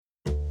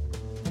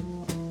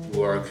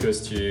were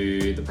close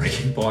to the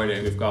breaking point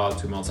and we've got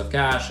 2 months of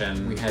cash,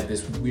 and we had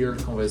this weird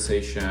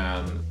conversation,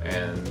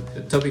 and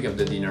the topic of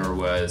the dinner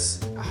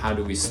was, how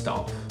do we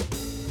stop?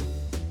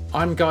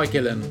 I'm Guy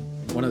Gillen,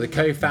 one of the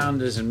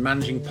co-founders and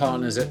managing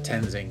partners at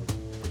Tenzing.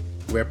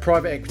 We're a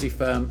private equity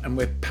firm and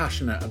we're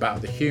passionate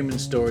about the human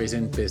stories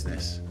in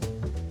business.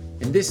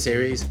 In this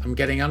series, I'm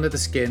getting under the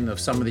skin of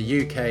some of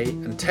the UK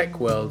and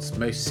tech world's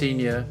most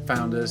senior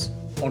founders,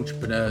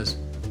 entrepreneurs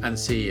and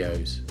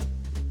CEOs.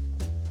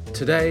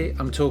 Today,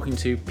 I'm talking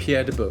to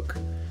Pierre Dubuc,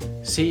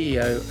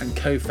 CEO and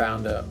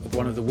co-founder of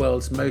one of the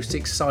world's most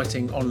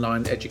exciting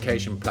online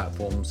education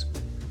platforms,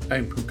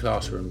 Open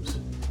Classrooms.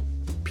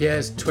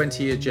 Pierre's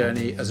 20-year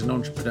journey as an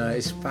entrepreneur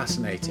is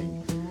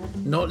fascinating,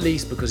 not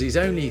least because he's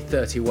only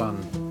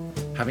 31,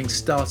 having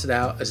started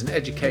out as an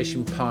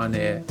education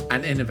pioneer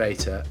and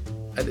innovator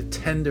at the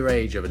tender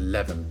age of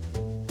 11.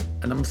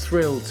 And I'm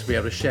thrilled to be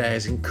able to share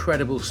his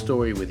incredible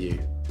story with you.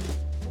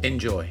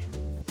 Enjoy.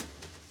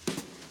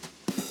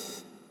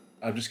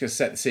 I'm just going to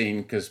set the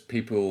scene because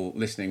people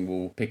listening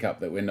will pick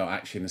up that we're not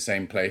actually in the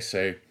same place.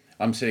 So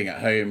I'm sitting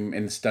at home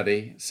in the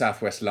study,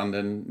 southwest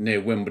London,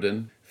 near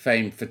Wimbledon,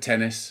 famed for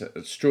tennis,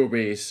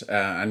 strawberries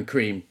and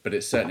cream, but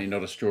it's certainly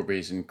not a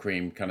strawberries and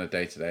cream kind of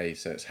day to day.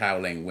 So it's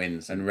howling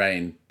winds and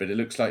rain, but it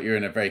looks like you're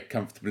in a very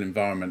comfortable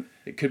environment.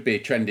 It could be a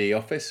trendy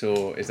office,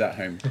 or is that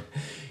home?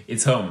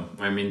 It's home.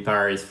 I'm in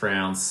Paris,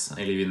 France.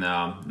 I live in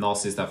the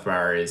northeast of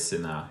Paris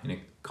in a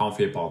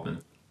comfy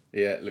apartment.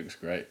 Yeah, it looks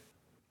great.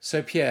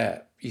 So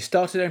Pierre, you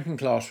started Open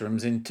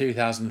Classrooms in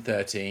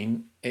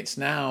 2013. It's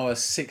now a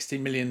 $60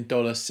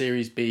 million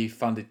Series B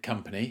funded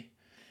company.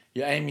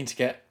 You're aiming to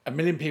get 1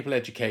 million people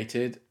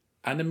educated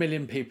and 1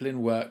 million people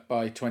in work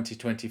by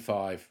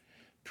 2025.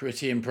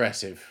 Pretty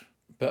impressive.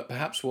 But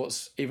perhaps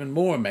what's even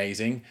more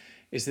amazing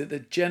is that the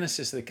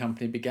genesis of the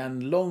company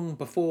began long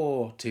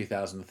before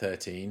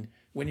 2013,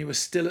 when you were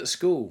still at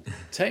school.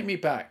 Take me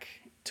back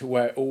to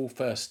where it all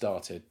first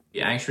started.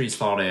 Yeah, I actually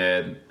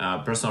started a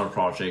personal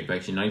project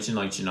back in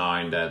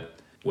 1999 that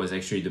was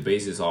actually the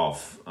basis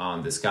of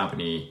this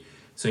company.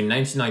 So in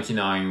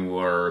 1999, we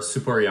were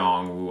super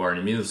young. We were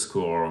in middle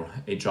school,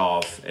 age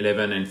of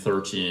 11 and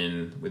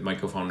 13, with my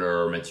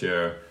co-founder,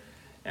 Mathieu.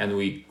 And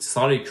we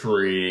started to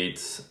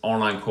create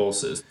online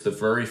courses. The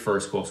very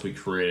first course we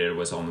created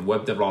was on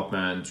web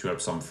development to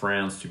help some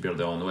friends to build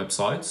their own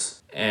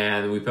websites.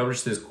 And we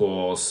published this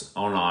course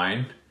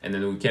online. And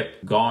then we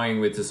kept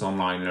going with this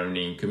online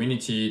learning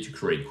community to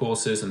create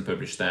courses and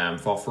publish them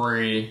for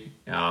free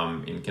in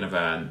kind of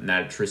an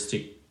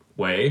altruistic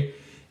way.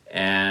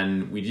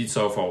 And we did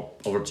so for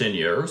over 10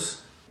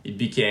 years. It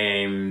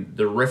became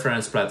the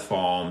reference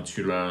platform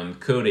to learn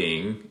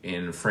coding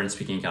in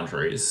French-speaking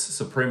countries.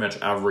 So pretty much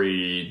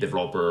every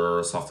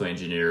developer, software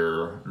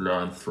engineer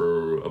learned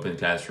through Open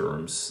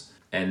Classrooms.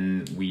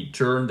 And we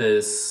turned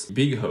this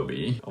big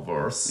hobby of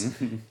ours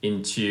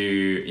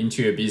into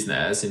a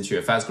business, into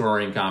a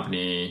fast-growing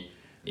company,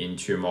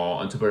 into a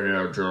more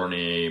entrepreneurial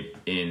journey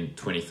in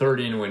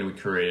 2013 when we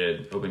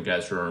created Open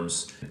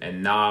Classrooms.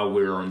 And now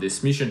we're on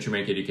this mission to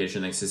make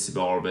education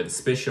accessible, but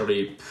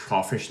especially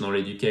professional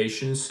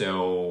education.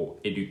 So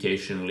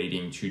education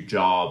leading to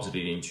jobs,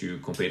 leading to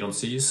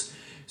competencies.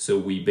 So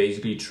we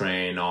basically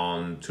train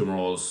on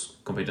tomorrow's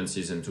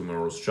competencies and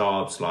tomorrow's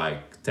jobs,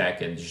 like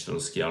tech and digital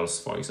skills,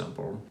 for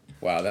example.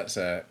 Wow, that's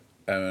an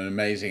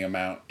amazing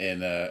amount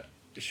in a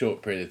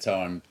short period of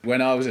time.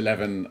 When I was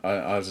 11,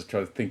 I was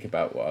trying to think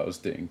about what I was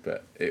doing,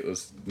 but it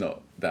was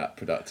not that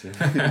productive.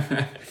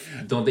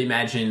 Don't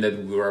imagine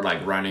that we were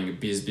like running a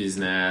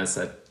business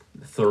at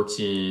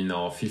 13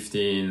 or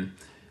 15.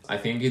 I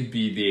think it'd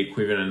be the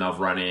equivalent of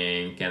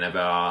running kind of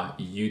a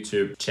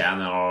YouTube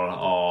channel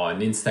or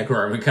an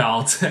Instagram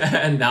account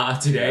now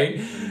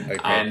today. Okay.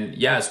 And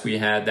yes, we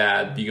had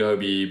that big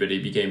hobby, but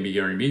it became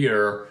bigger and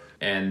bigger.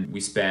 And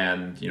we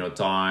spent,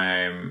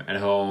 time at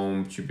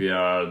home to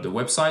build the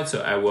website.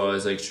 So I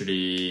was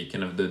actually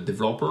kind of the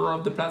developer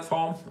of the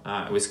platform.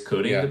 I was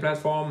coding the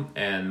platform,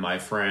 and my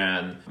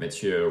friend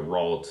Mathieu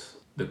wrote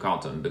the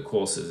content, the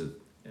courses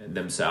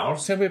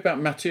themselves. Tell me about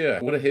Mathieu.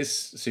 What are his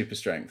super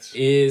strengths?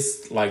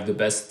 He's like the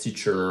best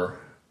teacher.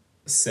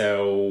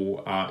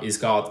 So he's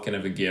got kind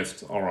of a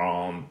gift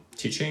around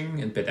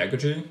teaching and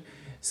pedagogy.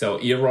 So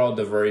he wrote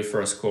the very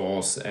first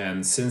course,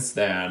 and since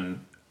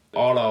then,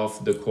 all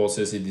of the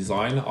courses he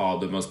designed are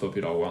the most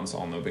popular ones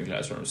on Open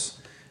Classrooms.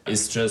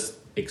 He's just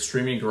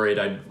extremely great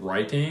at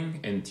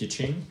writing and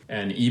teaching,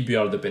 and he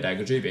built the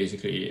pedagogy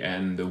basically,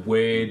 and the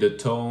way, the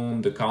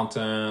tone, the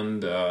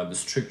content, the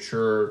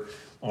structure,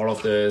 all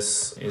of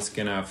this is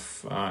kind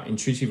of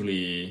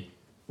intuitively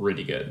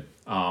really good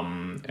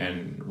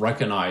and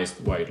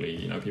recognized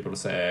widely. People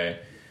say,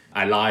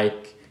 I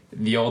like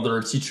the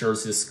other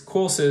teachers'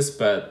 courses,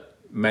 but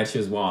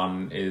Matthew's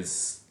one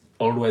is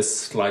always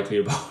slightly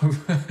above.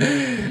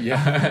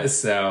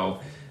 So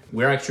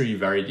we're actually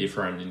very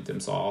different in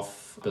terms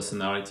of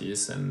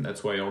personalities, and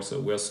that's why also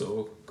we're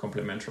so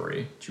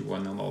complementary to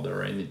one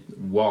another, and it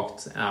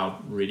worked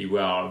out really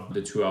well,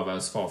 the two of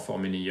us, for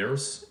many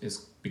years,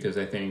 is because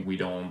I think we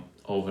don't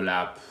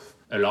overlap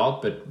a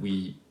lot, but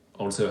we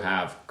also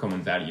have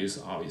common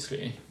values,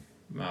 obviously.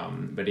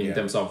 But in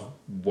terms of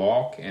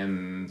work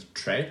and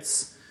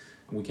traits,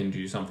 we can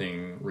do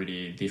something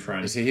really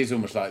different. You see, he's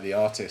almost like the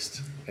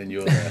artist, and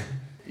you're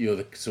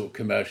the sort of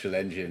commercial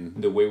engine.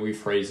 The way we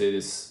phrase it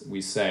is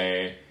we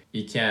say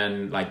he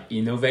can like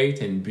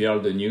innovate and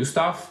build the new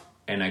stuff,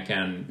 and I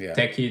can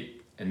take it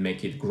and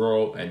make it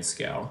grow and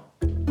scale.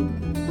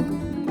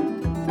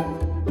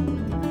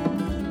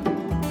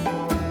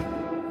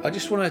 I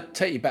just want to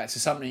take you back to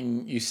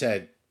something you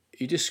said.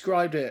 You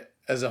described it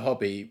as a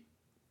hobby.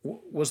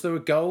 Was there a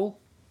goal?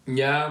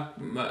 Yeah,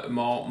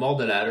 more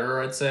the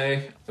latter, I'd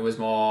say. It was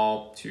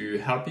more to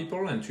help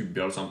people and to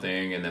build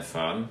something and have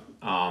fun.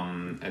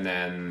 And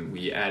then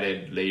we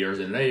added layers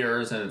and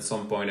layers, and at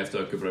some point after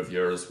a couple of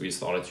years, we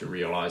started to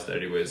realize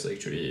that it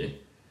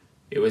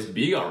was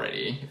big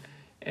already.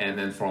 And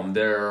then from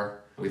there,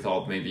 we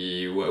thought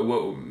maybe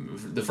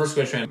the first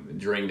question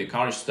during the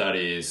college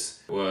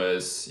studies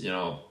was,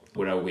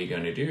 what are we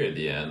going to do at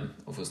the end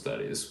of the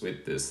studies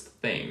with this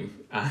thing?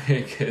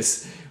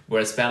 Because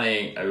we're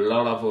spending a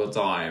lot of our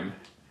time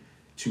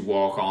to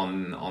work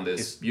on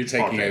this huge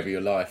taking project. Over your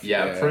life.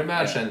 Yeah, pretty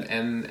much. Yeah.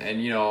 And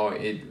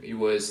it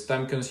was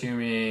time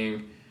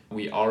consuming.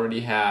 We already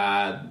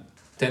had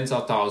tens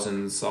of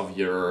thousands of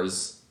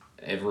years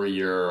every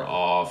year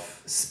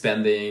of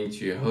spending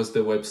to host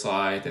the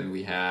website, and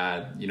we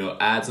had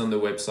ads on the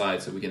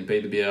website so we can pay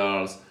the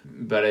bills,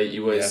 but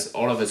it was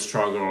all of a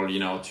struggle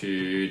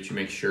to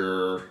make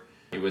sure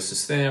it was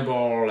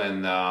sustainable,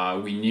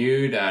 and we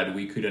knew that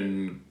we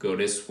couldn't go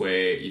this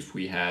way if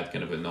we had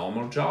kind of a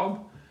normal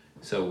job.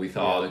 So we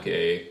thought,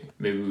 okay,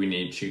 maybe we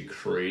need to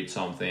create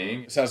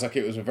something. It sounds like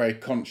it was a very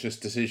conscious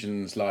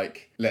decisions,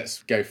 like,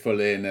 let's go full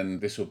in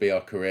and this will be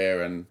our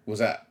career. And was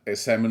that a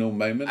seminal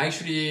moment?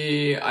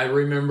 Actually, I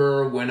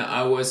remember when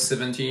I was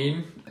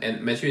 17,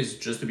 and Matthew is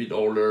just a bit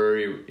older.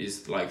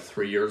 He's like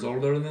 3 years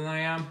older than I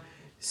am.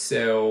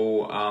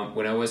 So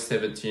when I was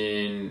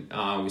 17,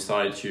 we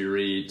started to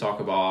really talk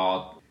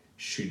about,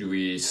 should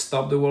we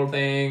stop the whole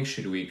thing?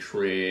 Should we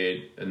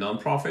create a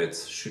non-profit?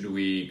 Should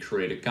we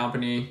create a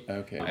company?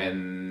 Okay.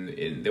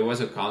 And there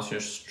was a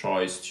conscious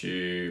choice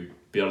to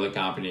build a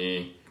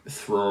company,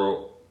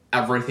 throw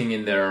everything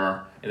in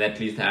there, and at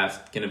least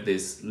have kind of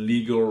this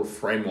legal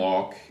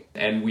framework.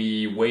 And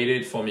we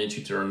waited for me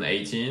to turn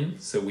 18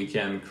 so we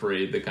can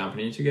create the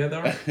company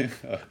together.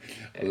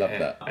 I love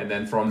that. And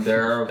then from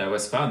there, that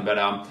was fun.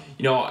 But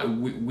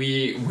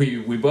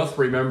we both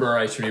remember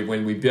actually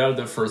when we built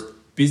the first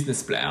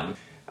business plan,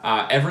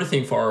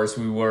 everything for us,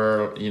 we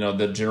were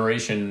the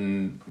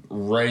generation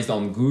raised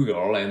on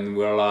Google, and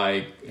we're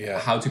like,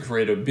 how to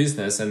create a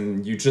business,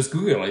 and you just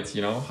Google it,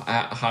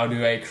 how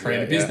do I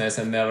create a business?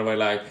 And then we're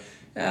like,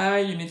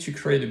 you need to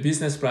create a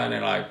business plan,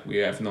 and like, we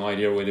have no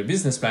idea what a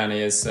business plan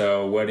is,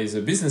 so what is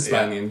a business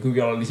plan? And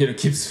Google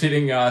keeps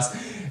feeding us,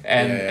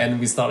 and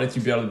we started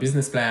to build a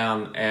business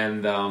plan,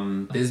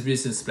 and this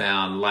business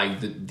plan, like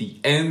the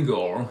end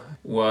goal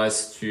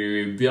was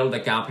to build a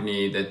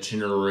company that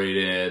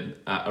generated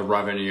a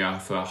revenue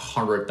of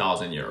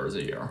 100,000 euros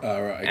a year.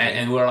 Right, okay.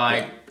 And we're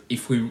like,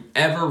 if we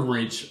ever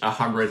reach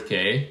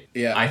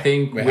 100K, I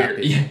think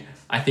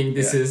I think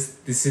this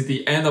is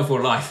the end of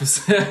our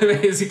lives,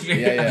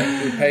 basically.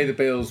 We pay the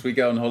bills, we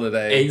go on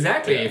holiday.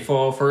 Exactly.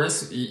 For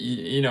us,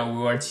 we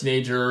were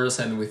teenagers,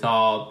 and we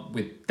thought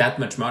with that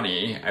much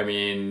money, I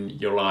mean,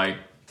 you're like,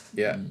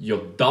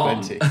 you're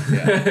done.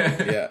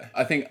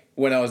 I think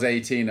when I was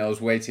 18, I was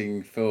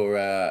waiting for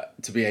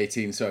to be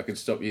 18 so I could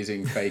stop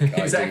using fake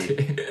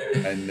ID.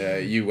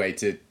 And you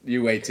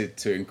waited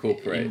to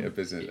incorporate a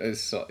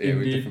business. With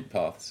different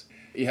paths.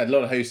 You had a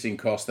lot of hosting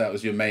costs. That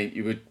was your main.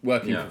 You were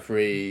working for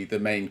free. The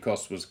main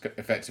cost was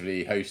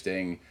effectively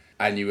hosting,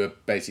 and you were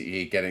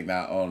basically getting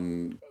that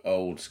on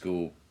old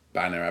school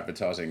banner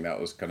advertising. That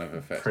was kind of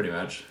effective. Pretty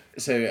much.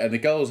 So, and the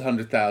goal was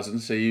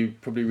 100,000. So you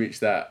probably reached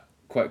that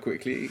quite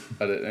quickly.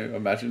 I don't know.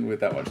 Imagine with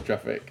that much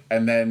traffic,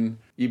 and then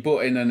you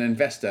brought in an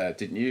investor,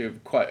 didn't you?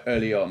 Quite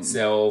early on.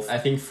 So I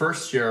think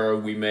first year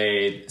we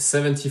made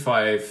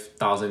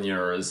 75,000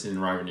 euros in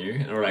revenue,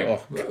 and we're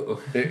like,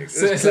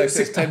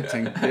 it's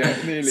tempting. Yeah,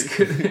 nearly.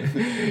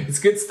 It's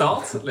good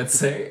start, let's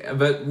say,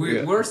 but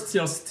we're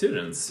still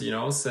students,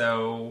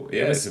 So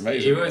it was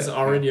amazing. It was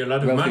already a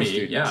lot of money.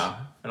 Students. Yeah,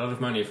 a lot of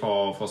money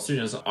for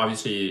students.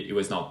 Obviously, it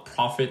was not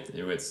profit.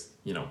 It was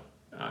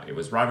it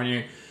was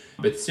revenue,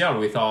 but still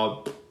we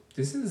thought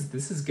this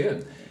is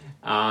good.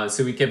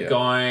 So we kept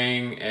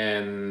going,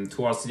 and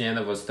towards the end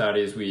of our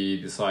studies,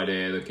 we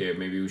decided, okay,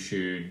 maybe we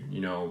should,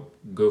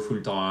 go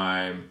full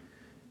time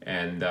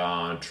and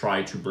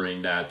try to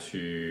bring that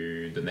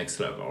to the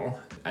next level.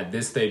 At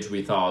this stage,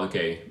 we thought,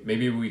 okay,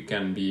 maybe we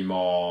can be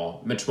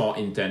much more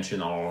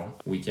intentional.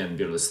 We can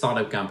build a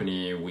startup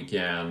company. We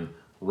can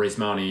raise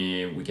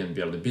money. We can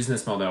build a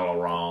business model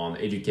around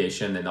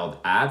education and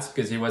not ads,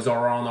 because it was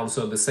around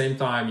also at the same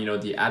time,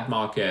 the ad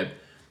market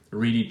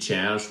really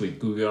changed with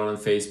Google and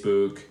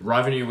Facebook.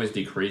 Revenue was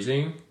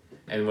decreasing,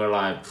 and we're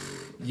like,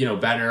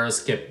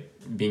 banners kept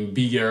being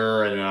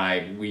bigger, and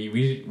like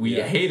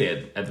we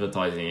hated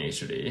advertising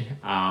actually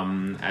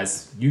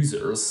as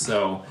users.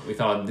 So we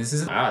thought this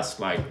is us.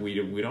 Like we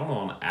don't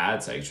want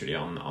ads actually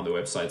on the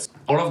websites.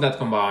 All of that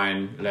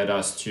combined led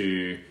us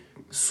to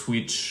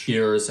switch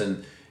gears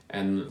and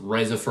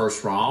raise the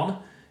first round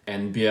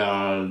and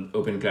build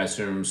Open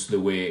Classrooms the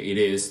way it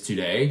is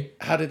today.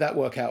 How did that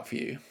work out for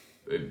you?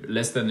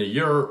 Less than a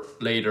year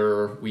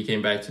later, we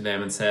came back to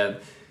them and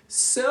said,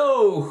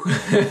 so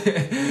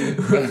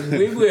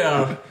we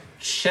will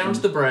change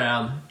the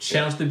brand,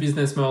 change the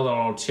business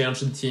model, change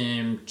the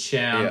team,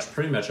 change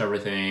pretty much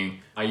everything.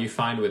 Are you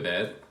fine with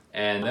it?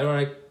 And they were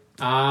like,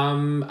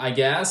 I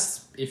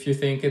guess if you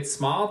think it's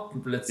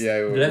smart, let's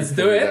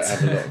do it.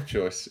 Have a lot of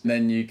choice. And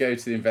then you go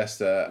to the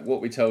investor.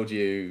 What we told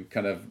you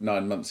kind of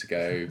 9 months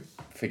ago,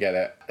 forget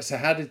it. So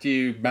how did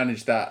you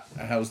manage that?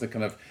 How's the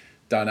kind of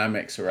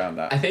dynamics around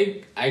that? I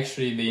think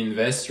actually the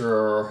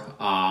investor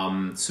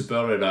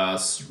supported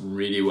us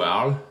really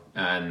well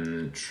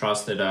and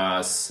trusted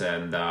us,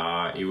 and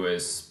it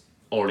was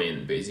all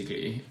in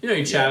basically.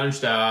 He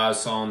challenged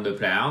us on the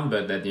plan,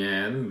 but at the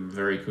end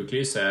very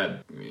quickly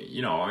said,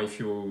 if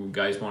you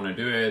guys want to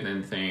do it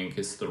and think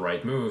it's the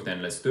right move,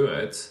 then let's do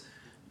it.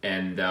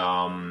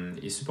 And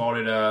he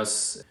supported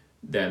us.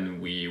 Then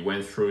we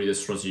went through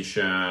this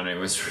transition. It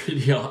was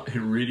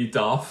really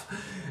tough,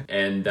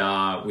 and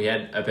we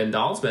had up and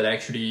downs. But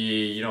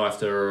actually,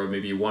 after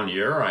maybe 1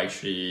 year,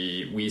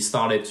 we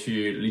started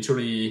to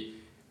literally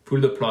pull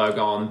the plug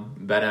on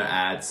banner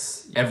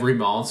ads every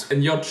month.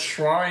 And you're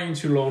trying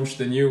to launch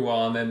the new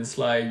one, and it's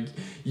like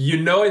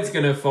it's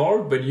gonna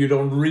fall, but you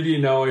don't really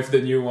know if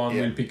the new one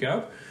will pick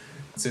up.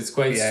 So it's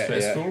quite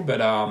stressful, but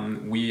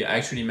we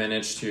actually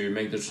managed to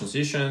make the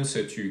transition,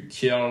 so to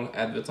kill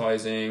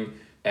advertising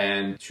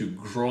and to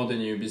grow the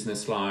new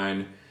business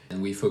line,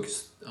 and we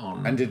focused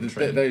on. And did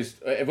those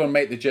everyone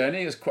make the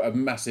journey? It's quite a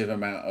massive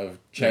amount of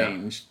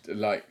change.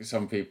 Like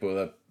some people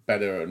are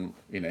better, and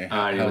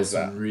it was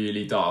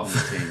really tough.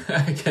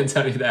 I can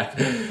tell you that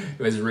it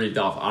was really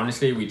tough.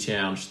 Honestly, we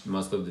changed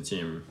most of the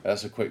team.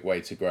 That's a quick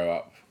way to grow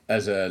up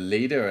as a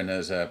leader and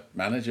as a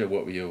manager.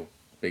 What were your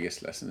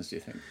biggest lessons, do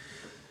you think?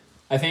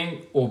 I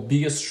think our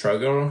biggest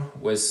struggle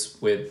was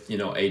with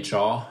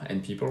HR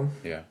and people.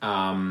 Yeah.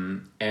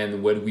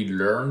 And what we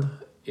learned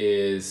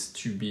is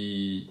to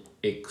be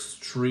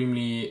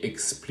extremely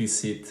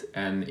explicit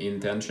and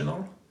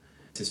intentional.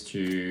 Is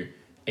to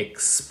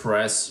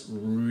express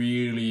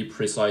really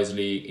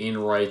precisely in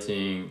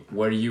writing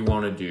what you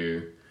want to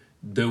do,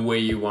 the way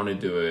you want to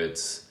do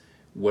it,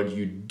 what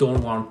you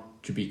don't want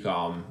to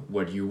become,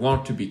 what you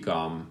want to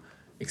become,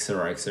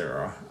 etc.,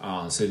 etc.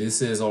 So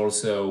this is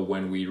also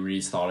when we really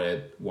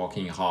started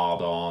working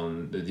hard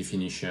on the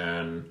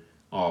definition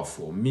of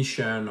our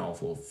mission,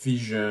 of our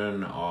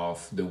vision,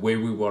 of the way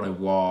we want to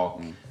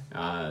work,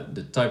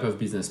 the type of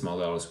business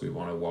models we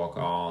want to work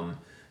on,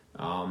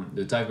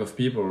 the type of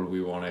people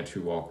we wanted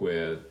to work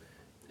with.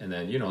 And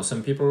then,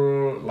 some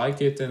people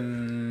like it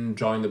and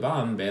join the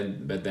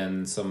band, but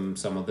then some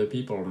other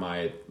people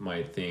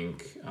might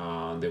think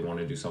they want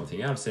to do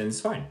something else, and it's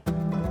fine.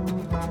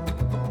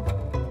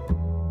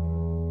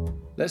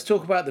 Let's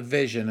talk about the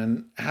vision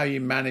and how you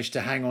managed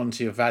to hang on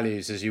to your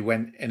values as you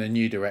went in a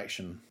new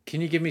direction. Can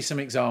you give me some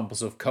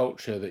examples of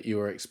culture that you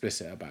were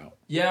explicit about?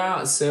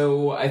 Yeah,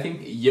 so I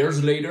think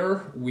years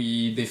later,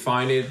 we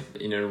defined it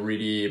in a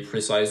really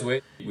precise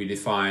way. We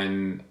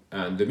define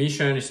the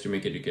mission is to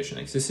make education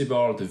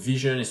accessible, the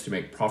vision is to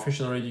make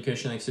professional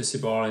education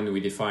accessible, and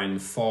we define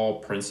 4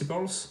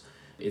 principles.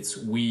 It's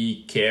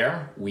we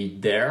care, we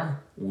dare,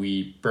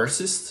 we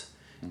persist,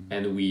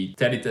 and we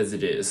tell it as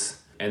it is.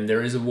 And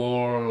there is a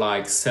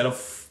whole set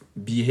of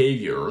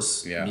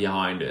behaviors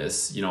behind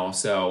this,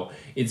 so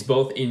it's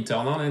both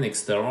internal and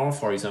external.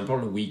 For example,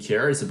 we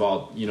care is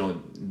about,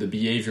 the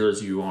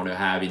behaviors you want to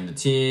have in the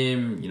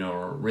team,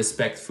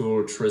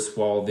 respectful,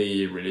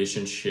 trustworthy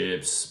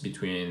relationships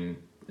between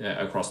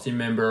across team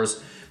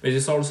members, but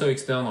it's also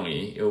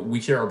externally. We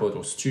care about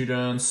our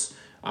students.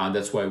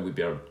 That's why we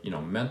build,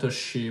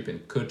 mentorship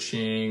and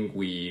coaching.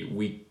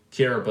 We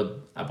care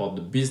about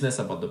the business,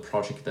 about the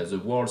project as a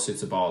whole. So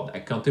it's about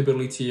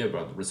accountability,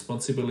 about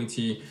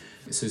responsibility.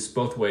 So it's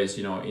both ways,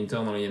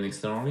 internally and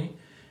externally.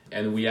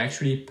 And we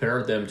actually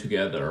pair them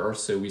together.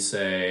 So we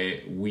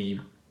say we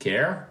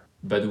care,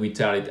 but we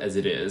tell it as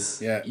it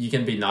is. Yeah. You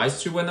can be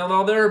nice to one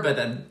another, but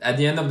at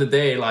the end of the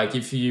day,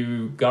 if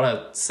you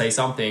gotta say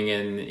something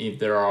and if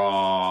there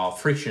are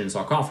frictions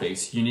or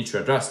conflicts, you need to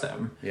address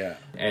them. Yeah.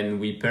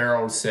 And we pair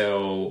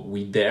also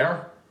we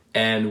dare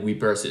and we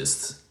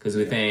persist. Because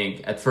we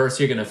think at first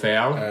you're gonna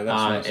fail,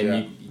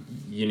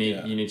 you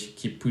need to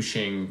keep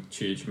pushing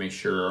to make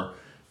sure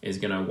it's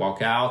gonna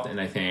work out. And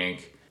I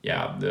think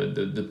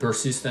the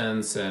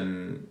persistence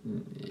and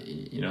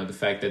the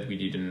fact that we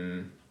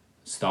didn't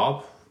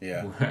stop,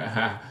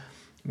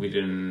 we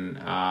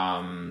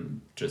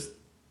didn't just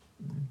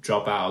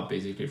drop out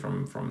basically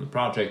from the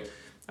project.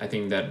 I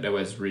think that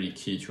was really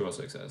key to our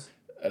success.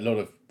 A lot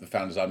of the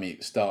founders I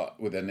meet start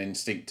with an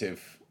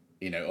instinctive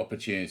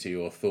opportunity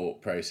or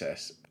thought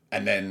process,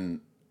 and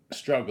then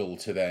struggle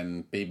to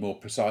then be more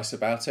precise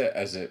about it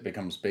as it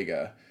becomes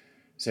bigger.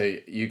 So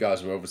you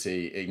guys were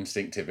obviously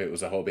instinctive. It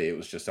was a hobby. It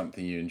was just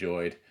something you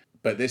enjoyed.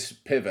 But this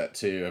pivot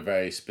to a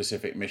very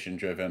specific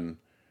mission-driven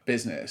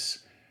business,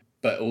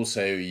 but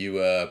also you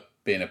were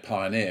being a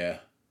pioneer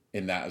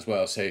in that as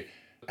well. So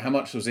how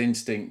much was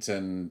instinct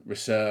and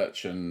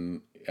research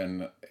and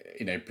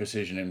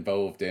precision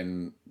involved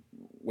in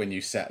when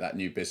you set that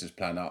new business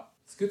plan up?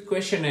 It's a good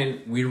question,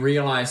 and we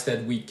realized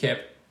that we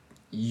kept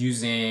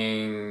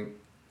using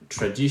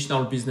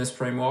traditional business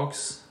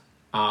frameworks,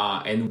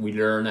 and we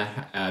learn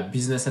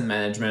business and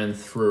management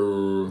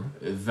through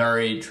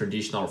very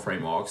traditional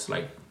frameworks,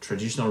 like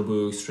traditional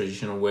books,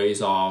 traditional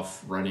ways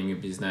of running a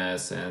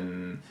business,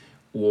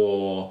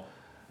 or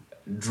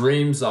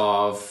dreams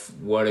of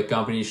what a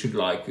company should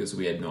like, because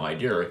we had no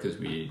idea, because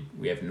we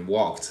haven't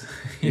walked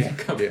in a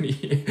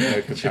company.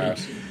 No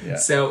comparison. Yeah.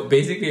 So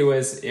basically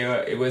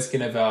it was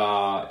kind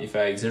of if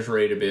I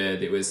exaggerate a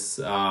bit, it was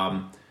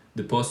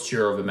the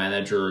posture of a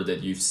manager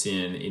that you've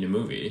seen in a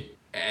movie.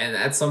 And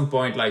at some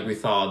point, like, we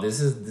thought,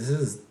 this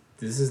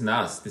is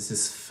nuts, this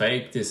is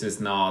fake, this is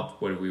not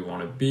what we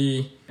want to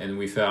be, and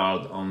we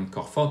felt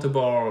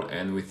uncomfortable,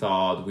 and we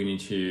thought we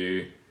need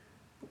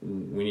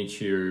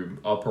to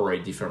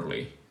operate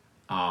differently.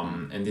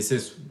 And this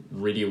is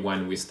really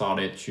when we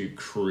started to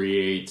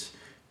create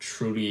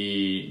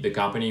truly the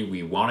company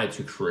we wanted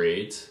to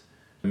create,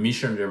 a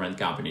mission-driven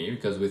company,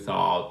 because we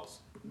thought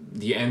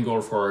the end goal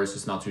for us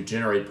is not to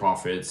generate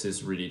profits,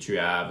 is really to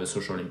have a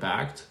social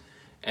impact.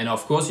 And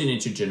of course you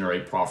need to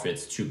generate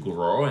profits to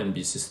grow and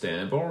be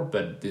sustainable,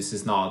 but this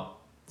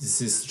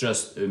is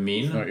just a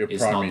mean,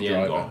 it's not the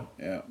end goal.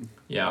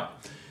 Yeah.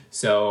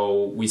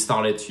 So we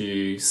started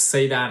to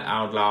say that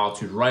out loud,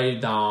 to write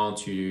it down,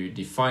 to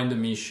define the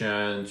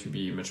mission, to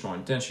be much more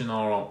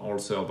intentional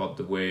also about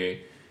the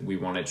way we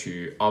wanted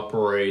to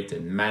operate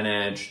and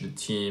manage the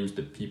teams,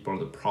 the people,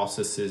 the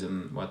processes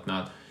and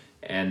whatnot.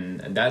 And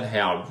that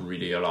helped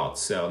really a lot.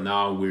 So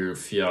now we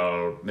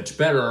feel much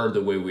better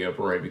the way we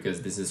operate,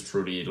 because this is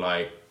truly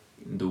like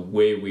the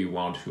way we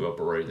want to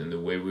operate and the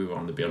way we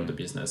want to build the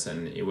business.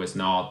 And it was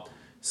not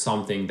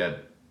something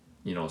that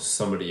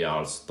somebody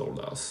else told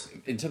us.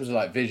 In terms of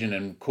like vision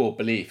and core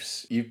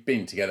beliefs, you've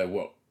been together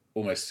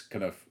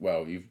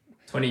you've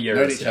 20 years,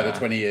 known each other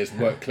 20 years,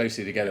 worked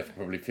closely together for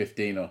probably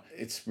 15. Or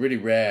it's really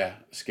rare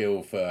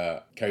skill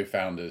for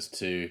co-founders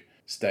to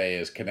stay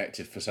as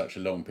connected for such a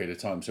long period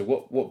of time. So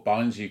what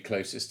binds you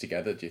closest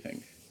together, do you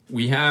think?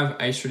 We have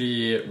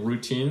actually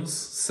routines,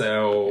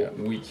 so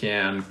we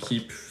can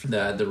keep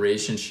the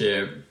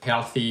relationship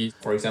healthy.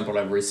 For example,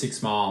 every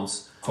 6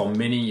 months, for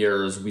many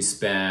years, we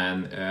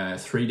spend a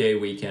 3-day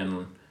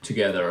weekend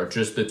together,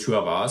 just the two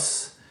of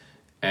us.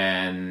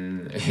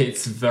 And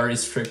it's very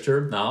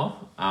structured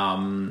now.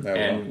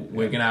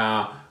 We're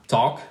gonna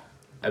talk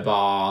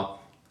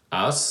about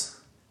us,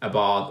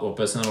 about our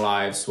personal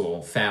lives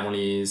or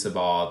families,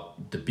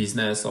 about the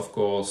business, of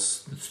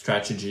course, the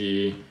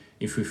strategy,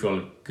 if we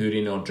feel good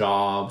in our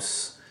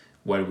jobs,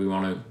 what we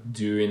want to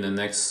do in the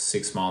next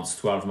 6 months,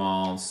 12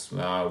 months.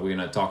 We're going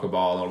to talk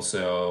about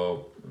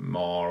also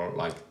more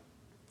like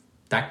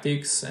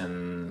tactics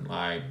and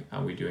like,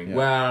 are we doing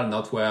well,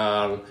 not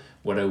well?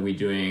 What are we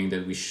doing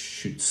that we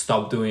should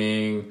stop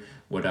doing?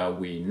 What are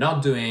we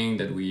not doing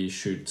that we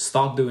should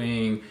start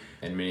doing?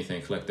 And many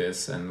things like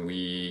this. And we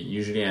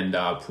usually end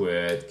up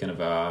with kind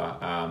of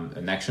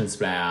an action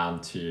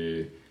plan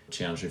to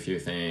change a few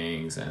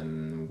things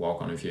and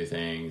work on a few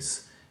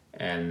things.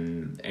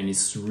 And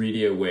it's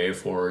really a way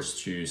for us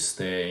to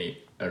stay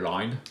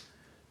aligned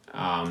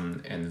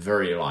and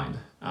very aligned,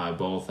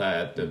 both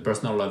at the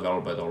personal level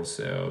but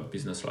also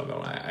business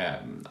level.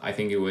 I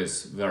think it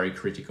was very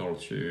critical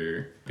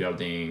to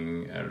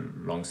building a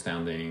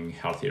long-standing,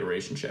 healthy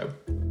relationship.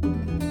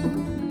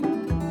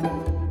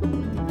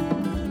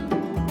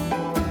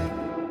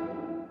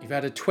 You've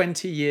had a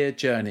 20-year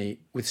journey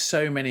with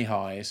so many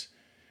highs,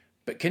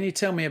 but can you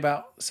tell me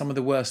about some of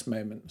the worst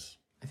moments?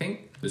 I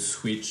think the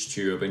switch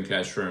to open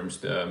classrooms,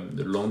 the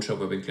launch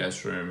of open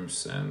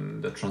classrooms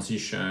and the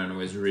transition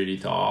was really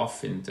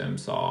tough in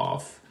terms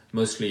of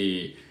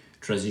mostly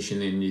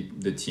transitioning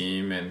the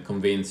team and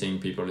convincing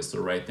people it's the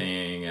right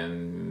thing.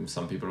 And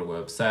some people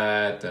were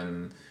upset,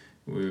 and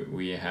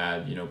we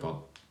had,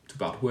 to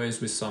part ways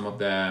with some of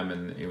them,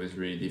 and it was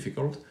really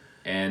difficult.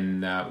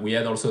 And we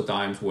had also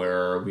times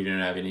where we didn't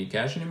have any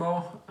cash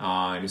anymore.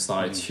 And we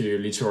started to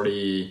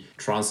literally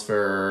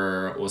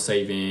transfer our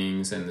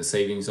savings and the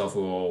savings of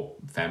our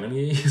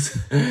families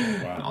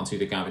onto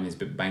the company's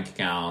bank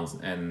accounts.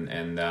 And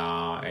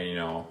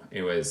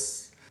it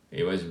was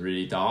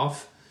really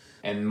tough.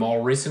 And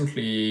more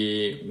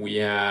recently, we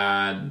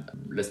had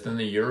less than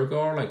a year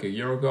ago,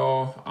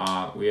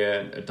 we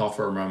had a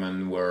tougher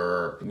moment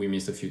where we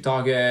missed a few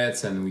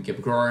targets and we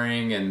kept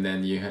growing, and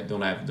then you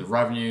don't have the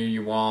revenue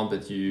you want,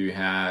 but you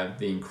have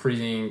the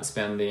increasing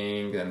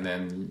spending, and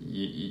then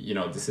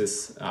this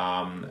is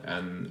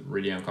a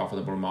really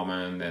uncomfortable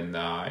moment, and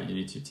you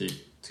need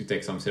to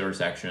take some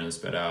serious actions,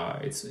 but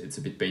it's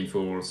a bit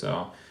painful.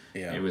 So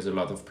it was a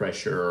lot of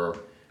pressure.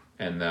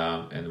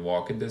 and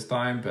walk at this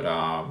time, but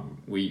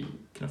we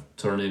kind of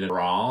turned it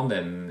around,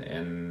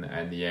 and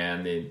at the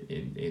end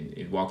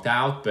it worked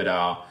out. But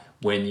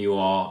when you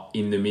are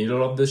in the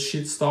middle of the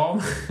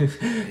shitstorm,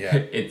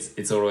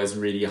 it's always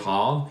really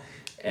hard,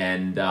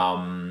 and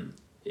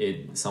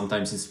it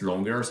sometimes it's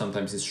longer,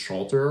 sometimes it's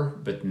shorter.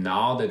 But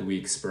now that we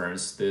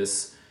experience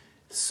this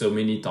so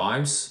many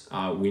times,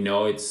 we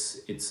know it's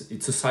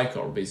a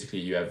cycle. Basically,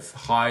 you have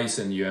highs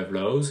and you have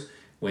lows.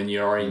 When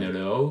you are in a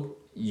low,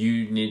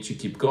 you need to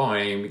keep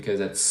going,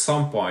 because at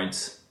some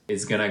point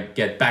it's gonna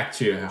get back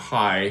to a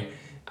high.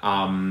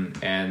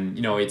 And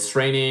it's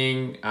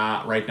raining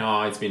right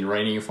now. It's been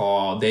raining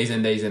for days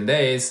and days and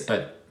days,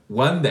 but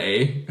one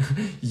day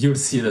you'll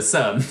see the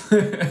sun.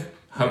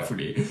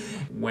 Hopefully.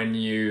 When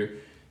you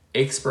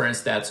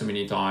experience that so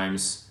many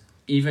times,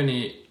 even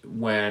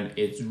when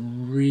it's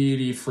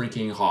really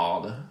freaking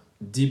hard,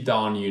 deep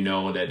down you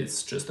know that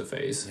it's just a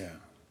phase.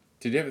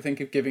 Did you ever think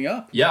of giving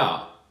up?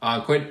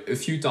 Quite a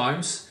few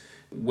times.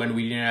 When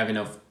we didn't have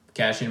enough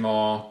cash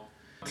anymore,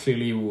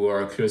 clearly we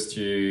were close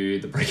to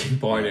the breaking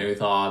point, and we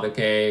thought,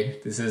 okay,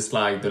 this is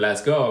like the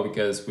last go,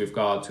 because we've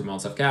got 2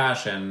 months of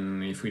cash,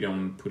 and if we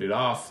don't put it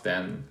off,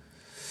 then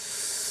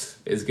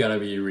it's gonna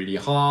be really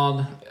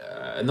hard.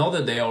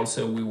 Another day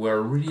also, we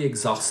were really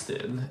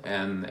exhausted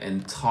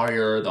and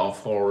tired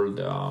of all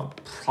the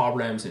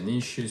problems and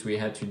issues we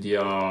had to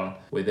deal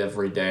with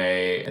every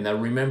day. And I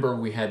remember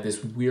we had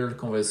this weird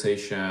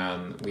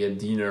conversation. We had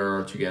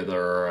dinner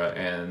together,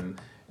 and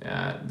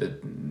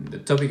the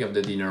topic of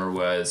the dinner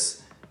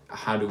was,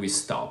 how do we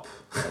stop?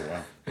 Oh,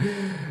 wow.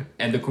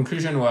 And the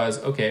conclusion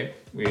was, okay,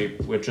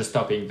 we're just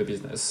stopping the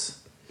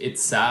business.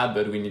 It's sad,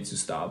 but we need to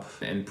stop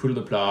and pull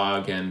the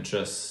plug and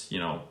just,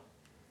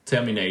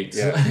 terminate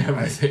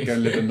everything. Go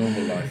and live a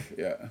normal life.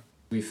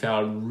 We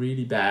felt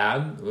really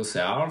bad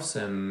ourselves,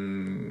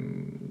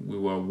 and we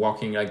were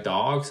walking like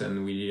dogs,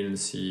 and we didn't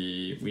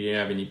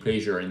have any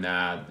pleasure in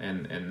that,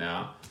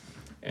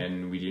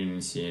 and we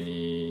didn't see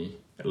any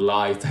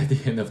light at the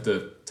end of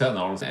the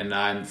tunnel.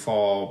 And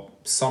for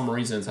some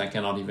reasons I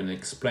cannot even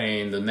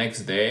explain, the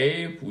next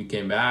day we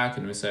came back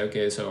and we said,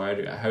 okay, so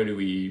how do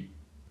we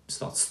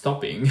start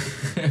stopping?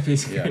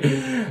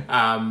 Basically.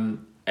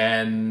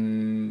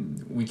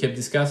 And we kept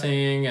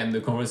discussing, and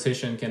the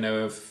conversation kind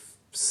of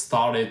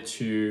started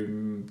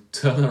to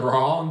turn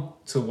around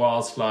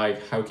towards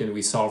like, how can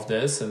we solve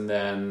this? And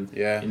then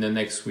in the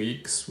next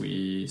weeks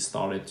we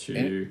started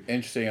to...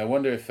 Interesting. I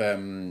wonder if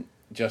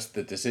just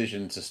the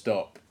decision to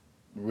stop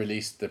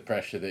released the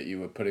pressure that you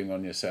were putting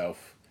on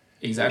yourself.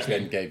 Exactly.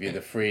 Which then gave you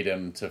the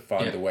freedom to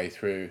find a way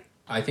through.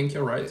 I think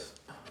you're right.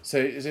 So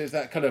is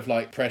that kind of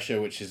like pressure,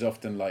 which is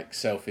often like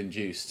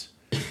self-induced?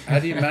 How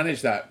do you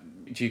manage that?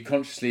 Do you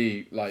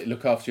consciously like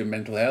look after your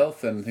mental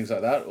health and things like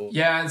that? Or?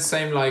 Yeah, it's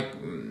same.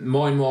 Like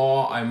more and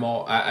more, I'm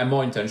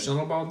more intentional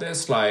about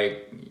this.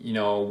 Like,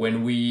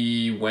 when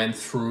we went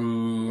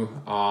through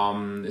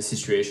the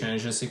situation I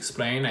just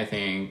explained, I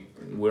think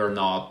we're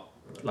not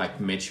like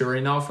mature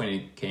enough when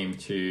it came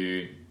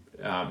to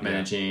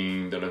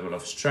managing the level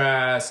of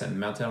stress and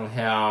mental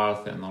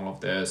health and all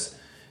of this.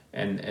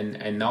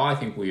 And now I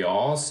think we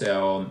are.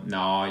 So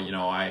now,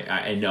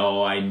 I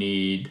know I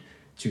need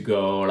to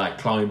go like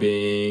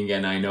climbing,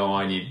 and I know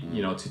I need,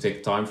 to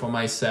take time for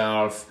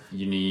myself.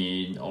 You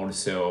need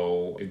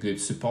also a good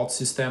support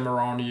system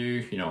around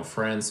you,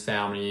 friends,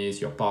 families,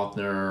 your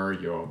partner,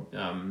 your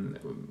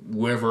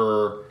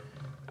whoever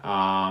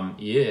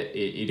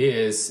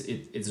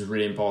it's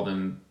really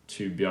important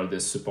to build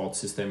this support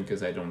system,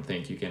 because I don't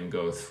think you can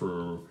go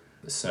through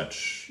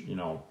such,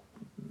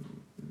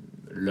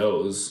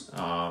 lows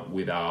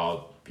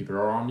without people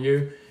around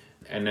you.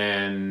 And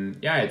then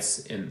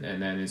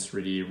then it's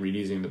really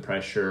releasing the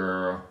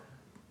pressure,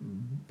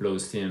 blow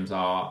steam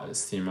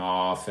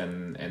off,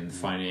 and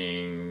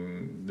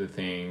finding the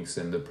things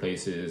and the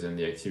places and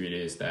the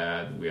activities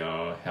that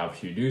will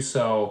help you do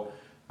so.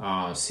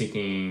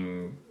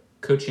 Seeking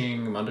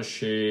coaching,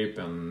 mentorship,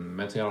 and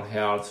mental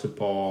health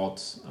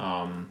support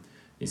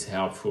is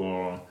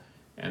helpful.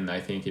 And I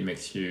think it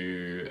makes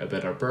you a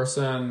better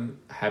person,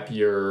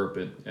 happier,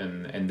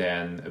 and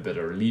then a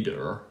better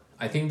leader.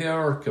 I think there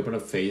are a couple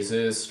of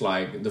phases.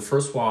 Like the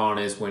first one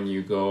is when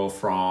you go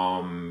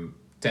from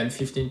 10,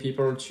 15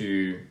 people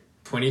to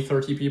 20,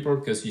 30 people,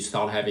 because you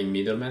start having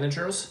middle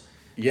managers.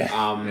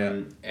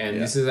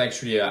 This is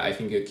actually, I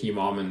think, a key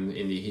moment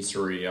in the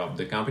history of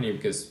the company,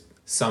 because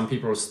some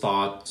people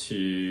start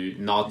to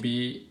not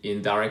be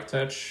in direct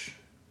touch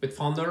with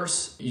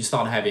founders. You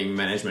start having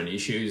management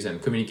issues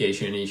and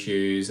communication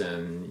issues,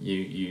 and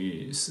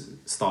you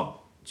start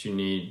to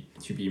need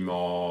to be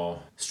more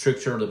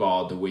structured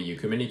about the way you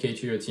communicate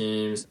to your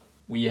teams.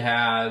 We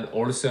had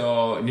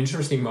also an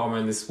interesting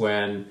moment is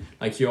when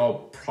like you're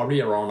probably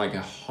around like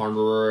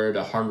 100,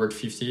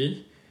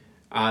 150.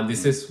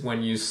 This is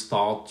when you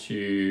start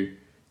to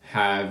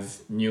have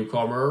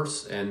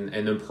newcomers and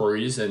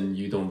employees, and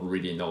you don't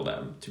really know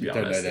them, to be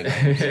honest.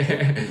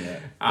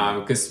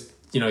 Because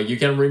you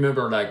can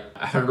remember like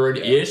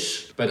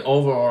 100-ish, but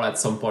overall at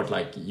some point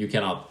like you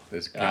cannot.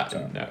 There's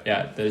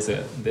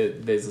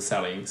a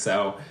selling.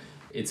 So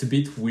It's a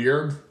bit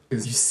weird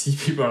because you see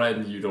people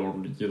and you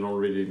don't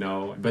really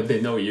know, but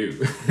they know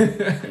you.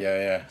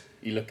 Yeah.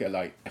 You look at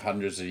like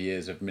hundreds of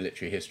years of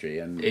military history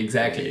and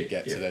exactly you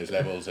get to those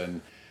levels,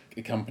 and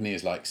the company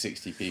is like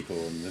 60 people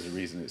and there's a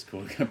reason it's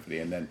called a company,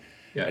 and then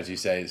as you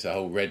say, it's a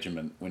whole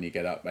regiment when you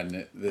get up,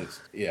 and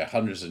there's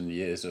hundreds of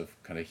years of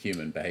kind of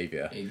human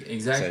behavior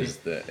says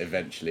that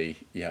eventually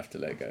you have to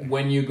let go.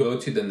 When you go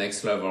to the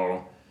next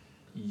level,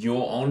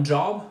 your own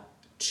job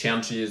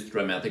changes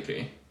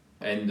dramatically,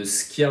 and the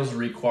skills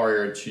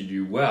required to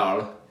do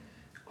well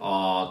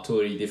are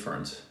totally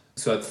different.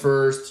 So at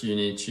first you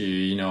need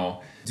to,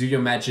 do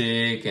your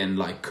magic and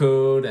like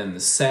code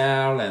and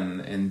sell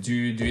and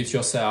do it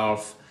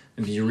yourself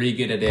and be really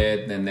good at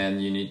it. And then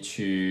you need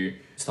to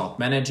start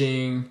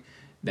managing.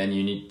 Then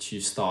you need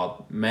to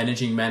start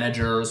managing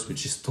managers,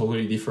 which is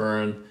totally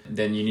different.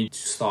 Then you need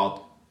to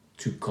start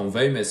to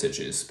convey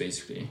messages,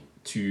 basically,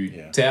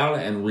 to tell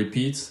and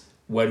repeat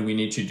what we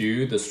need to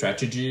do, the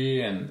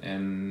strategy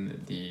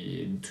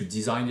to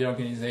design the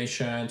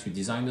organization, to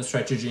design the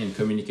strategy and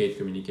communicate.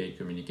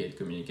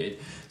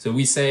 So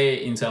we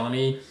say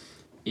internally,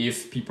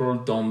 if people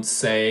don't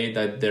say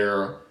that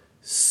they're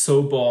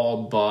so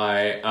bored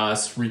by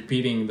us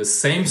repeating the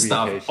same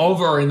stuff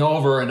over and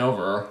over and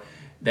over,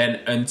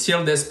 then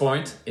until this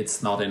point,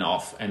 it's not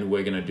enough and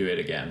we're going to do it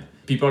again.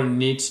 People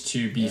need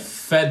to be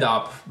fed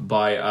up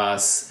by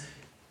us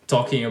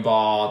talking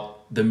about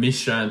the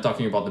mission,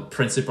 talking about the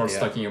principles,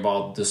 talking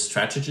about the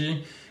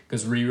strategy,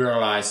 because we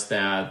realize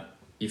that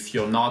if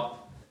you're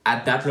not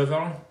at that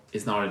level,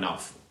 it's not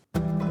enough.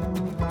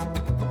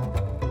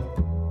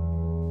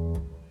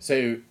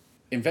 So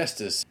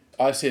investors,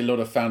 I see a lot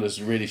of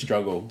founders really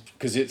struggle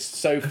because it's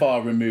so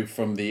far removed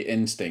from the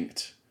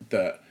instinct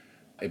that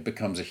it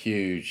becomes a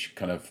huge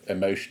kind of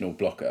emotional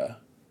blocker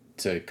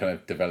to kind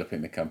of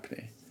developing the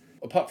company.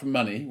 Apart from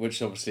money,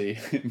 which obviously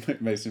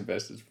most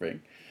investors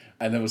bring,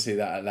 and obviously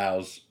that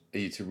allows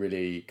you to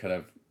really kind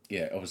of,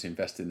 obviously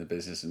invest in the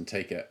business and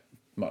take it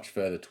much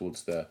further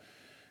towards the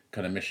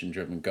kind of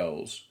mission-driven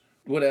goals.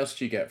 What else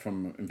do you get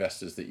from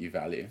investors that you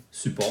value?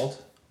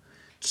 Support,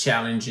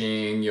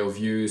 challenging your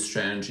views,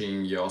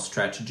 challenging your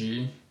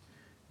strategy,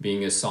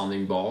 being a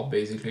sounding board,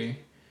 basically.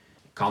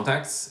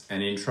 Contacts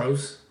and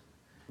intros.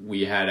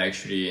 We had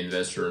actually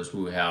investors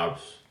who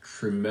helped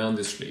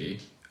tremendously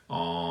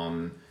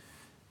on,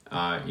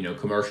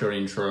 commercial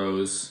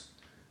intros,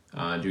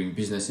 doing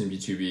business in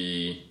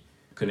B2B,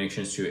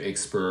 connections to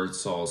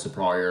experts or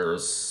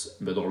suppliers,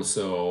 but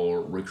also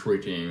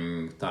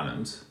recruiting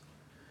talent.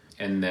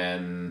 And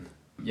then,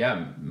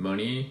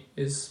 money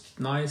is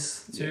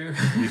nice too.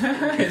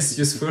 It's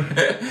useful.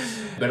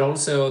 But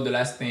also the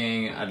last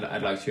thing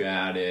I'd like to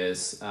add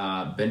is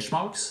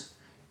benchmarks.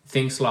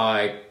 Things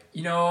like,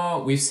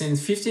 we've seen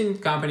 15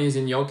 companies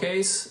in your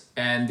case,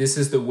 and this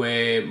is the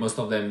way most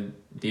of them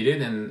did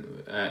it, and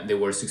they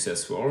were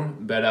successful.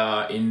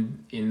 But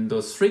in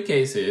those 3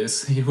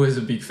 cases, it was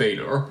a big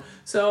failure.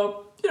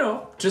 So,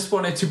 just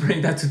wanted to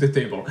bring that to the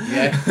table.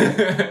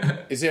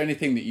 Yeah. Is there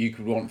anything that you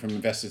could want from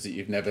investors that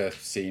you've never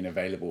seen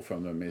available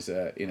from them? Is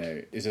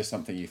there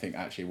something you think,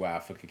 actually, wow,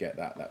 if I could get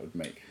that would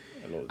make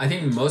a lot of I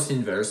think most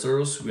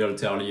investors will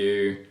tell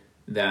you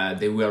that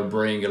they will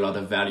bring a lot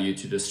of value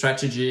to the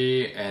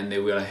strategy and they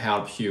will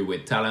help you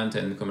with talent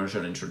and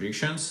commercial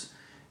introductions.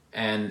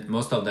 And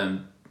most of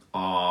them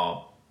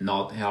are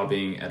not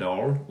helping at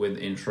all with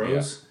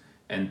intros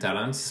and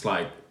talents. It's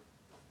like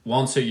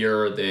once a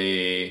year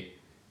they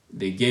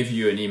give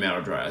you an email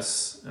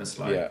address. It's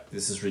like,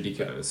 this is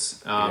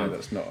ridiculous.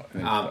 That's not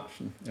an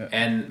introduction.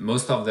 And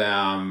most of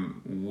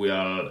them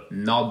will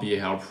not be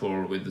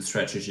helpful with the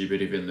strategy,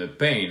 but even the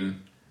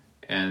pain.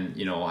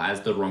 And,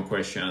 ask the wrong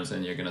questions,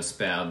 and you're going to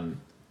spend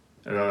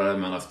a lot of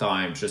amount of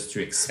time just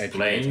to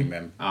explain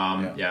them.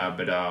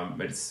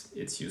 But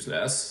it's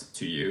useless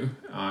to you.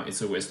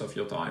 It's a waste of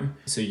your time.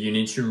 So you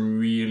need to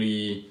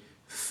really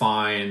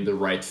find the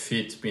right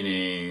fit,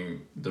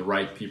 meaning the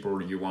right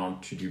people you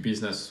want to do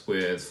business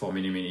with for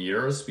many, many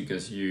years,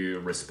 because you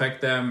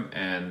respect them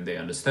and they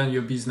understand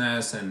your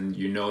business and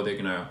they're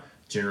going to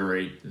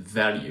generate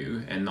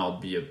value and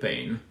not be a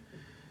pain.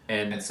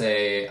 And I'd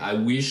say I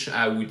wish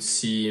I would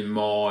see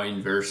more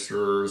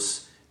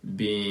investors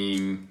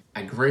being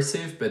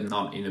aggressive, but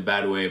not in a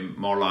bad way.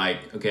 More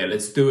like, okay,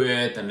 let's do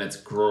it and let's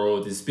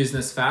grow this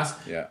business fast.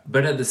 Yeah.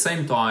 But at the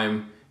same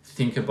time,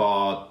 think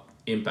about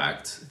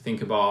impact.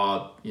 Think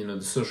about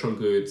the social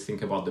good.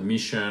 Think about the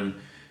mission,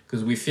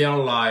 because we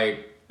feel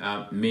like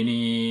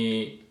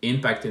many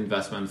impact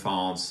investment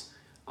funds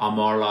are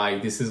more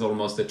like, this is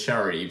almost a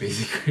charity,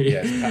 basically.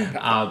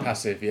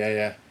 Passive,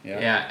 yeah.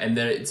 Yeah, and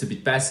it's a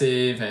bit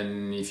passive,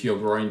 and if you're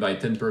growing by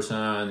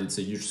 10%, it's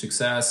a huge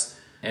success.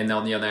 And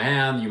on the other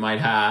hand, you might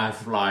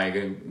have like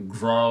a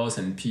growth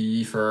and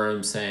PE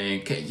firm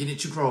saying, okay, you need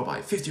to grow by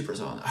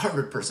 50%,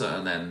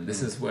 100%, and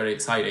this is very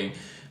exciting.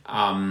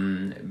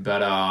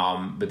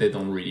 But they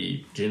don't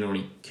really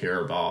generally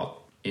care about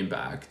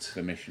impact,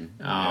 the mission,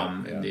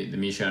 the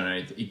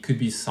mission. It could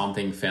be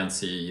something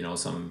fancy,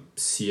 some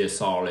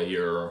CSR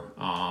layer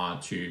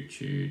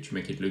to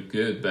make it look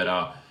good,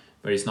 but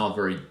but it's not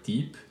very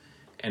deep.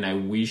 And I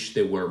wish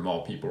there were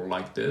more people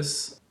like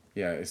this.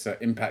 Yeah, it's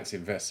impact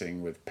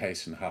investing with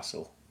pace and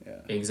hustle.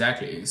 Yeah.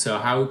 Exactly. So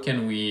how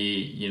can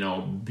we,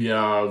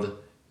 build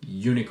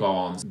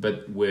unicorns,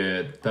 but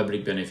with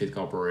public benefit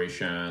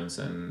corporations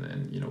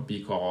and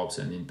B Corps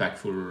and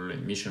impactful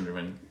and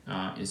mission-driven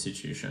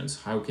institutions?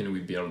 How can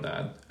we build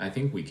that? I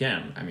think we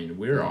can. I mean,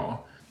 we're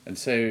all. And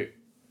so,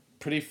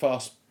 pretty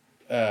fast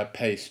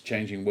pace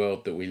changing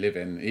world that we live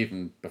in,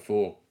 even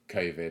before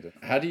COVID.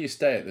 How do you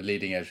stay at the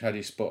leading edge? How do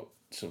you spot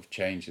sort of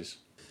changes?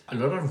 A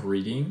lot of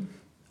reading.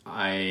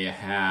 I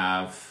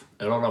have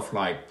a lot of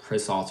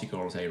press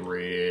articles I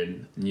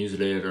read,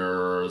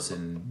 newsletters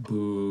and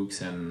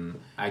books, and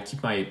I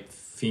keep my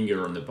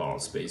finger on the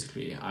pulse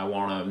basically. I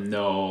want to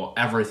know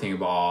everything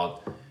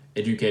about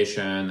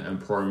education,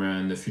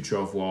 employment, the future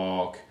of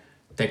work,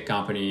 tech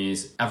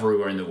companies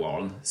everywhere in the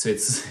world. So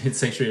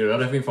it's actually a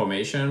lot of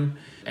information,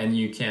 and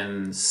you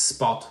can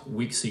spot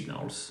weak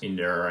signals in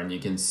there and you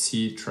can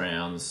see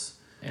trends,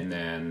 and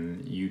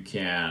then you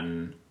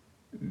can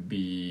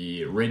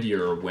be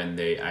readier when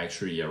they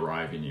actually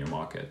arrive in your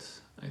market,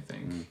 I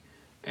think.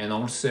 And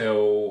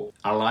also,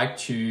 I like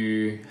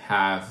to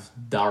have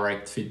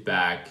direct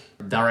feedback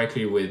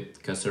directly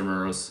with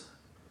customers,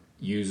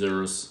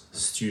 users,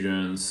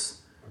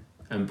 students,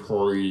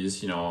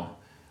 employees.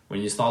 When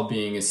you start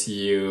being a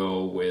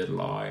CEO with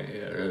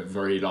a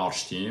very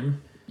large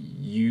team,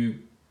 you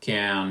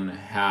can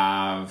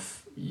have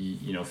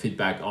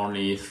feedback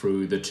only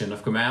through the chain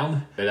of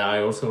command. But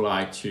I also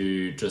like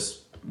to just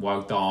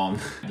walk down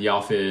the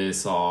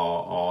office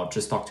or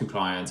just talk to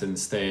clients and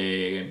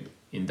stay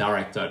in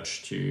direct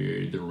touch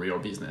to the real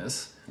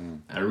business.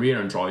 I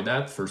really enjoy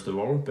that, first of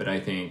all, but I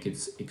think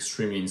it's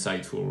extremely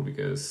insightful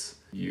because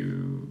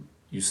you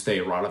stay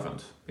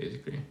relevant,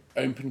 basically.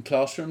 Open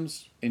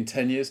classrooms in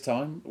 10 years'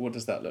 time, what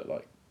does that look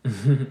like?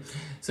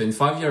 So in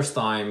 5 years'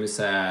 time, we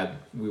said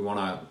we want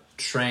to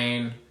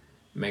train,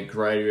 make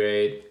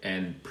graduate,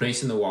 and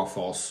place in the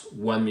workforce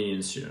 1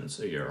 million students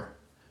a year.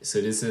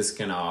 So this is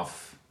kind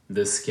of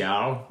the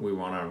scale we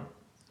want to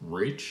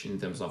reach in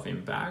terms of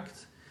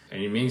impact.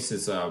 And it means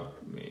it's a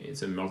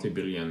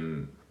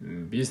multi-billion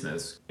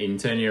business. In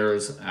 10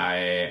 years,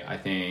 I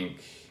think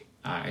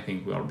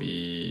we'll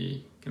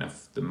be kind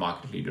of the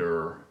market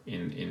leader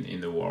in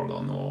the world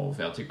on our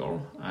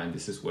vertical. And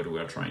this is what we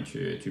are trying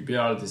to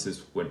build. This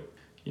is what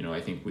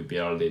I think we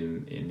build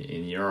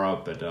in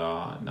Europe, but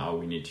now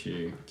we need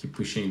to keep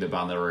pushing the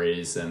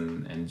boundaries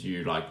and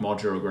do more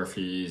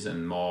geographies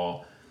and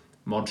more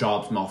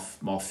jobs,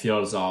 more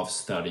fields of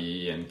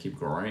study, and keep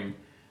growing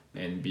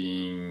and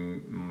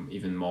being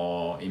even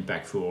more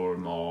impactful,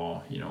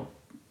 more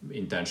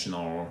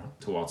intentional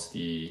towards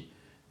the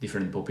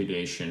different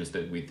populations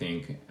that we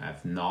think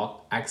have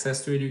not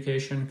access to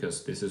education,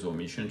 because this is our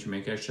mission, to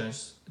make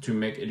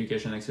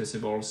education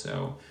accessible.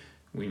 So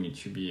we need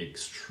to be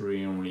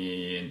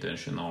extremely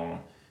intentional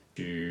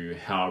to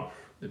help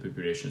the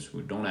populations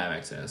who don't have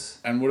access.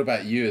 And what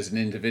about you as an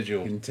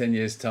individual in 10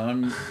 years'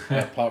 time,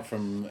 apart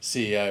from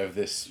CEO of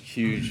this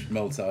huge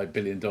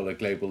multi-billion-dollar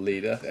global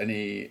leader?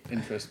 Any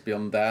interest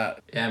beyond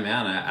that? Yeah,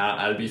 man,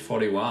 I'll be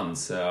 41,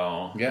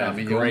 so yeah, I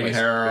mean, gray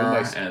hair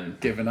almost and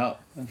given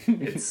up.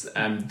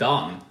 I'm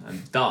done.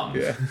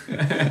 Yeah.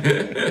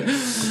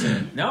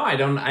 No, I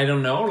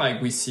don't know.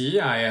 We see,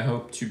 I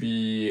hope to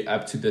be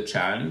up to the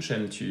challenge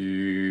and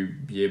to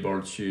be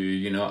able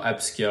to,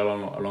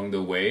 upskill along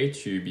the way,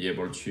 to be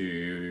able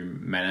to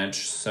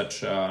manage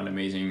such an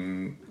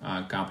amazing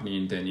company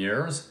in 10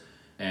 years.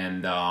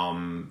 And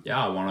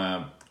I want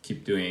to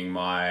keep doing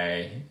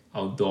my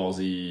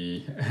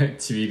outdoorsy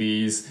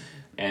activities.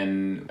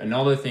 And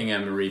another thing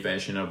I'm really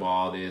passionate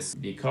about is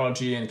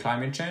ecology and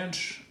climate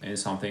change, and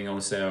something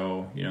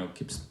also,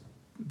 keeps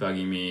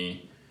bugging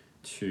me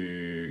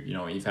to,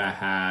 if I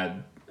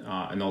had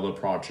another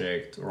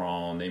project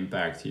around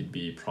impact, it'd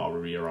be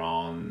probably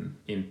around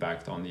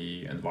impact on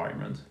the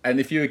environment. And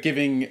if you were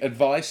giving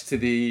advice to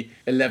the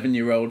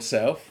 11-year-old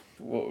self,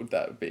 what would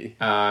that be?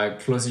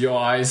 Close your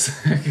eyes,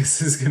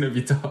 because it's going to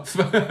be tough.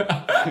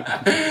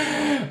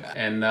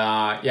 And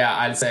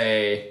I'd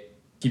say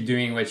keep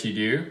doing what you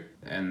do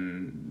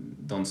and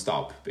don't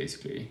stop,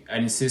 basically. I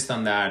insist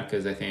on that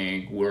because I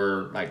think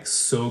we're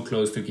so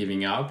close to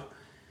giving up.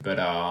 But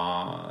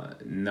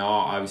no,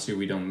 obviously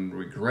we don't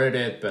regret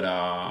it, but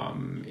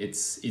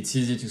it's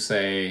easy to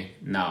say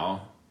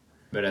now.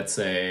 But I'd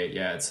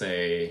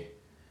say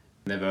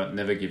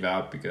never give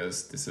up,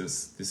 because this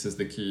is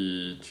the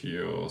key to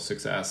your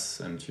success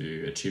and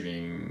to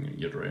achieving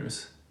your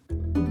dreams.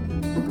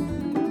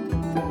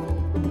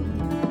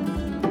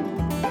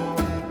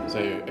 So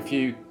a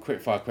few quick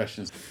fire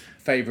questions.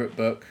 Favorite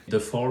book? The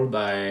Fall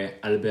by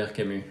Albert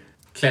Camus.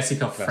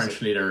 Classic of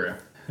French literature.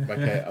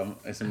 Okay,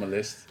 it's on my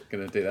list.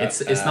 Gonna do that.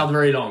 It's not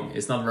very long.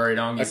 It's not very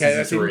long. Okay,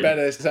 that's even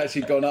better. It's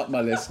actually gone up my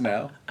list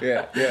now.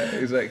 Yeah,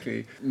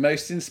 exactly.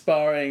 Most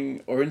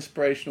inspiring or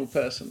inspirational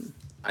person?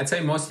 I'd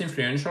say most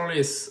influential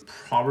is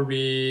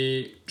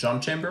probably John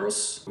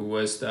Chambers, who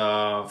was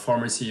the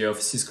former CEO of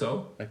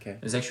Cisco. Okay.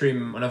 He's actually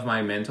one of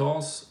my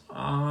mentors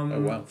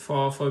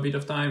for a bit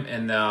of time,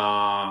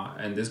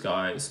 and this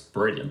guy is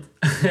brilliant.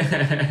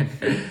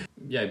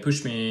 Yeah, it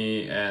pushed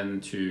me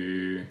and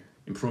to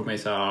improve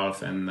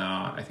myself, and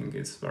I think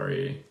it's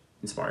very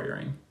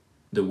inspiring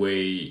the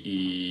way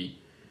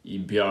he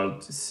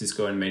built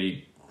Cisco and made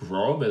it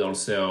grow, but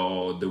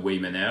also the way he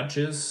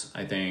manages.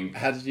 I think.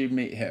 How did you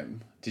meet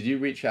him? Did you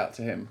reach out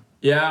to him?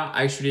 Yeah,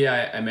 actually,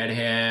 I met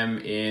him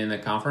in a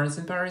conference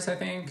in Paris, I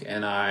think,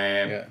 and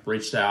I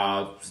reached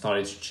out,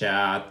 started to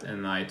chat,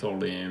 and I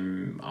told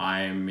him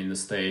I'm in the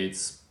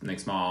States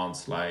next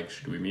month, like,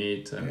 should we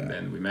meet? And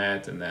then we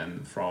met, and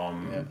then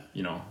from,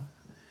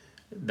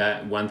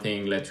 that one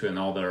thing led to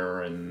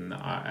another, and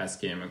I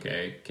asked him,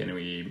 okay, can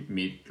we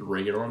meet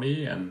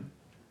regularly? And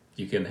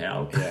you can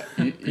help. Yeah,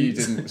 you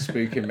didn't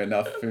spook him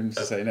enough for him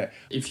to say no.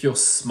 If you're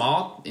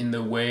smart in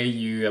the way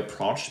you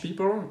approach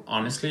people,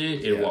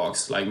 honestly, it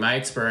works. Like my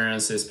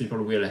experience is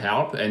people will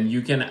help, and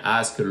you can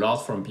ask a lot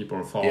from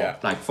people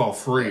for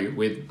free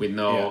with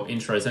no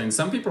interest. And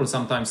some people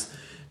sometimes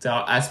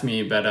they'll ask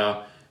me,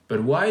 but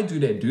why do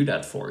they do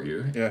that for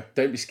you? Yeah,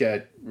 don't be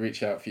scared.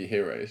 Reach out for your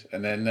heroes.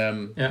 And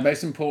then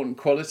most important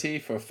quality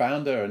for a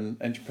founder and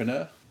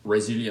entrepreneur?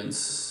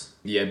 Resilience,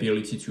 the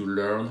ability to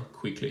learn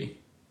quickly.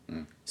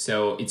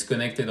 So it's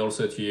connected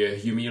also to your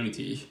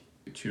humility,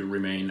 to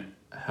remain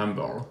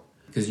humble,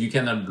 because you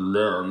cannot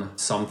learn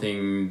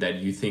something that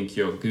you think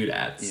you're good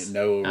at. You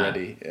know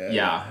already.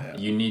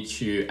 You need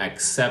to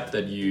accept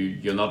that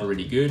you're not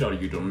really good or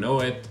you don't know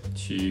it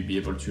to be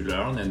able to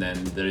learn. And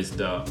then there is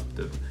the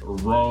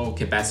raw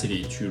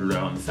capacity to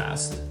learn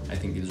fast. I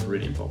think it's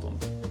really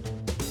important.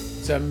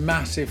 So a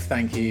massive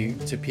thank you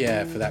to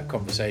Pierre for that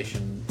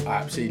conversation. I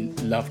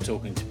absolutely love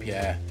talking to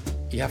Pierre.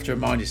 You have to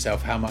remind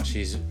yourself how much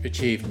he's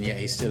achieved, and yet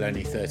he's still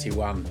only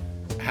 31.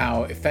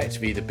 How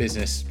effectively the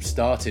business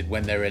started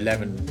when they were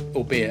 11,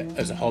 albeit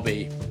as a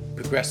hobby,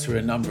 progressed through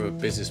a number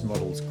of business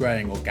models,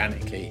 growing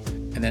organically,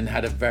 and then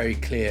had a very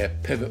clear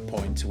pivot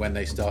point to when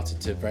they started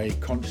to very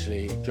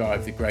consciously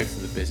drive the growth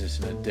of the business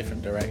in a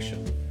different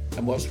direction.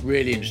 And what's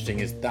really interesting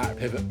is that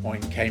pivot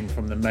point came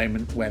from the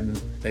moment when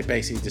they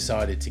basically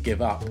decided to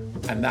give up,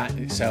 and that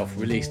in itself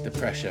released the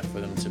pressure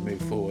for them to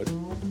move forward.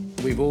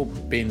 We've all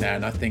been there,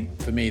 and I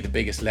think for me the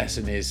biggest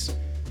lesson is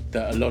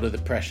that a lot of the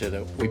pressure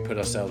that we put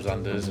ourselves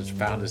under as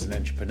founders and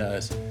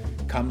entrepreneurs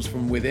comes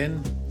from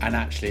within, and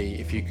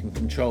actually if you can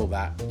control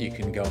that, you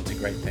can go on to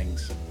great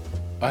things.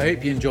 I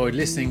hope you enjoyed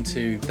listening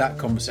to that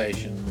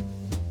conversation.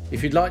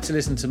 If you'd like to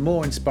listen to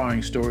more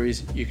inspiring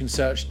stories, you can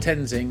search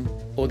Tenzing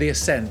or The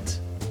Ascent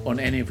on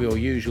any of your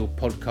usual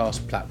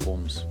podcast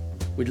platforms.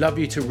 We'd love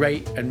you to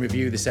rate and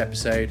review this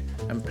episode,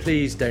 and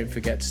please don't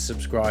forget to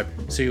subscribe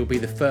so you'll be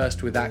the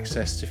first with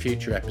access to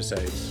future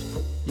episodes.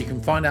 You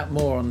can find out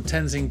more on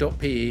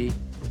tenzing.pe,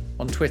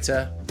 on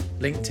Twitter,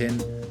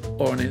 LinkedIn,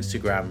 or on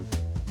Instagram.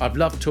 I've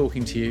loved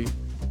talking to you.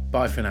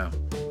 Bye for now.